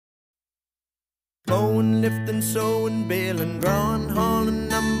Mowing, lifting, sowing, baling, drawing,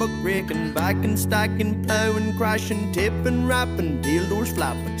 hauling, and buck raking, backing, stacking, plowing, crashing, tipping, wrapping, tail doors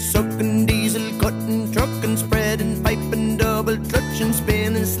flapping, sucking, diesel, cutting, trucking, spreading, piping, double clutching,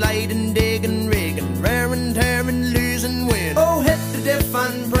 spinning, sliding, digging, rigging, raring, tearing, losing, win. Oh, hit the diff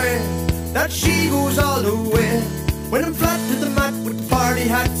and pray that she goes all the way. When I'm flat to the mat with the party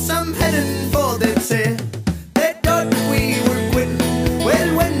hats, I'm heading for the say. They thought that we were quitting. Well,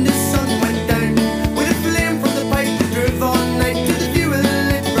 when the sun went down, with a flame from the pipe that drove all night till the fuel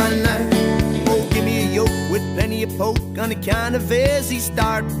it ran out. Oh, give me a yoke with plenty of poke on a can of easy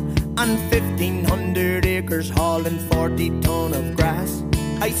start, and 1,500 acres hauling 40 ton of grass.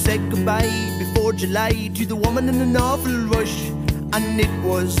 I said goodbye before July to the woman in an awful rush, and it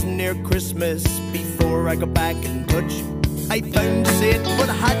was near Christmas before I got back in touch. I found a set, but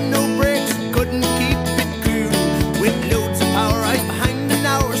I had no brakes, couldn't keep it cool. With loads of power, I was behind an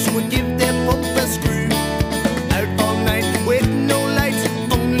hour, so I give